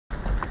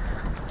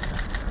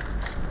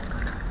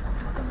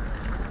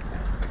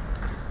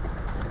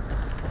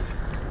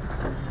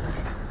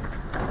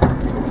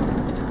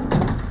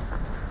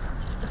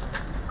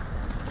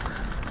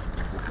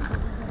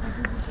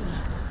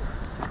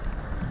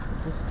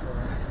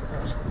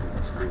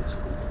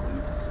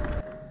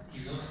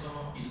Is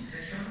also in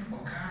session.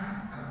 Okara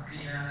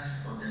appears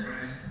for the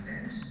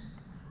respondent.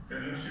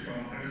 Fellowship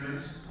and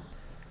present.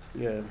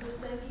 Yeah.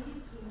 Mr. Gigi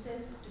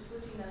intends to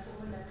put in a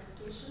formal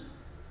application.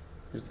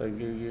 Mr.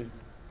 Gigi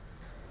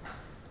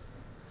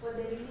for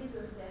the release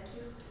of the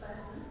accused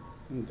person.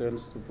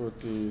 Intends to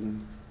put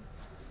in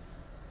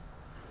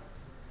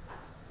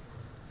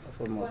a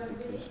formal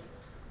application.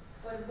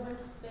 For bond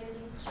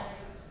pending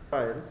trial.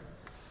 Fine.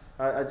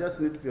 I just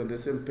need to be on the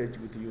same page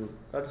with you.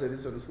 That's the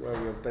reason why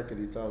we have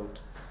taken it out.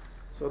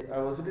 So I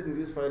was reading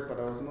this file, but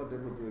I was not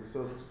able to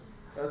exhaust.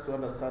 That's to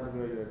understand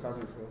where you are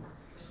coming from.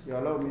 You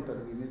allow me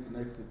that we meet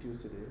next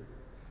Tuesday,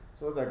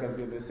 so that I can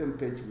be on the same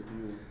page with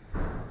you.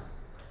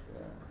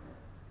 Yeah.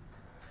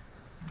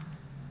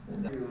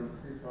 You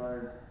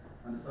filed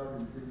and served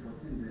within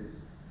 14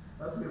 days.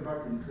 That's way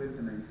back in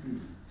 2019.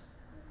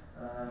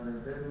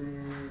 And then we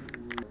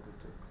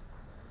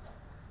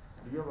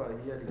you have a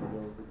hearing,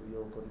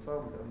 you're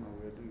confirmed that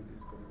we're doing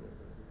this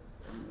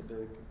the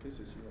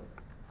cases you have.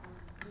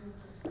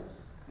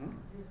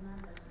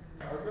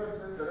 I'll go and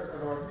send the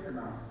record out here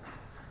now.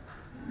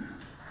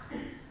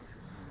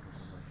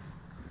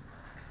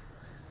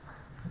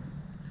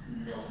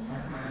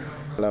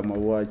 La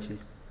mauaji.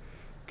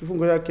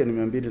 Kifungo yake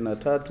ni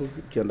 203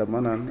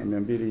 ikiandamana na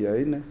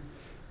 204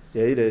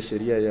 ya ile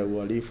sheria ya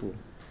uhalifu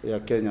ya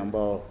Kenya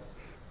ambao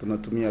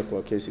tunatumia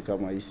kwa kesi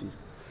kama hizi.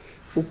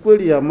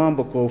 Ukweli ya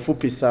mambo kwa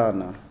ufupi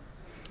sana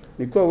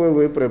ni kwa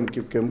wewe Ibrahim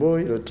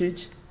Kipkemboi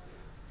Rotich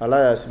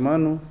Alaya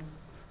Simanu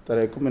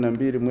tarehe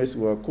 12 mwezi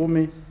wa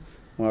 10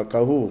 mwaka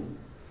huu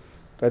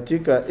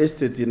katika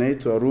estate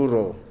inaitwa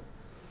Rural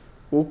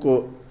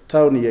huko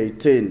town ya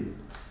Iten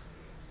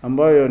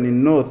ambayo ni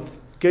North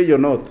Keyo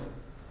North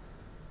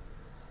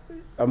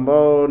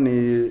ambao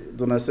ni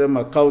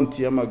tunasema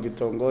county ama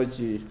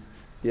kitongoji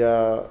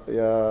ya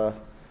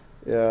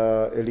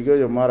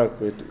Elgeyo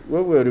Marakwet.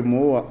 Wewe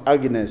ulimuua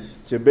Agnes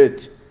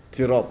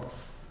Tirop.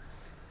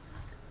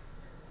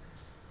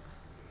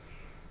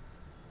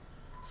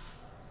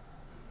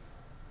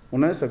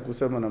 Unaweza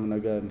kusema namna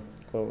gani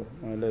kwa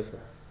maelezo?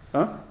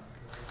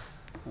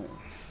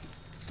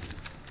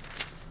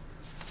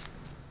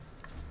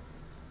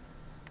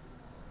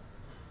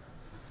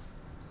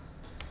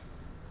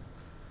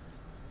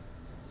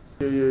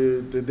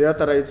 The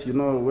other rights, you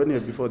know, when you're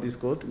before this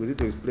court, we need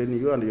to explain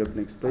you, and you have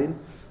been explained.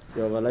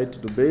 You have a right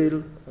to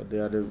bail,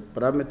 there are the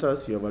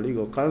parameters, you have a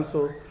legal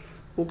counsel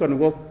who can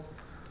walk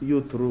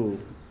you through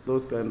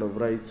those kind of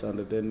rights, and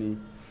then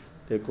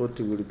the court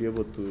will be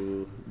able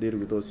to deal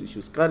with those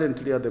issues.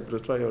 Currently at the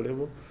pre-trial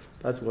level,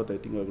 that's what I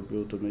think I will be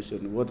able to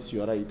mention. What's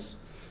your rights,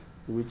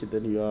 which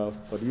then you have,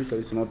 but usually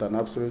it's not an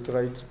absolute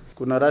right.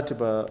 Kuna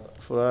ratiba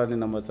fulani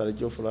na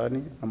matarajio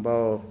fulani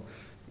ambao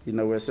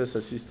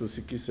inawezesha sisi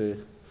tusikise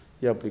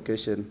hii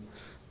application.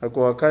 Na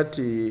kwa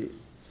wakati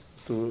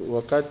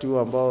huu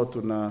ambao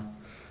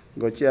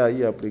tunangojea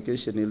hii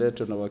application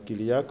iletwe na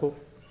wakili yako,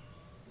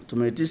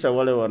 tumeitisha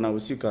wale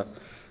wanahusika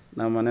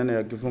na maneno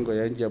ya kifungo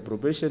ya nje ya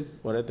probation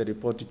walete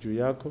report juu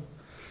yako,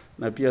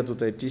 na pia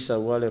tutaitisha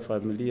wale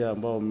familia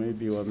ambao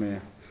maybe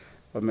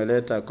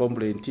wameleta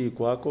complaint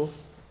kwako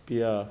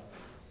pia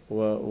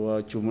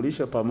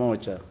wachumulishe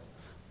pamoja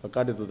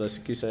wakati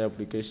tutasikisha hii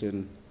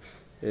application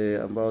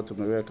ambao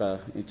tumeweka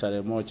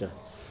tarehe 1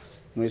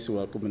 mwezi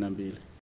wa 12.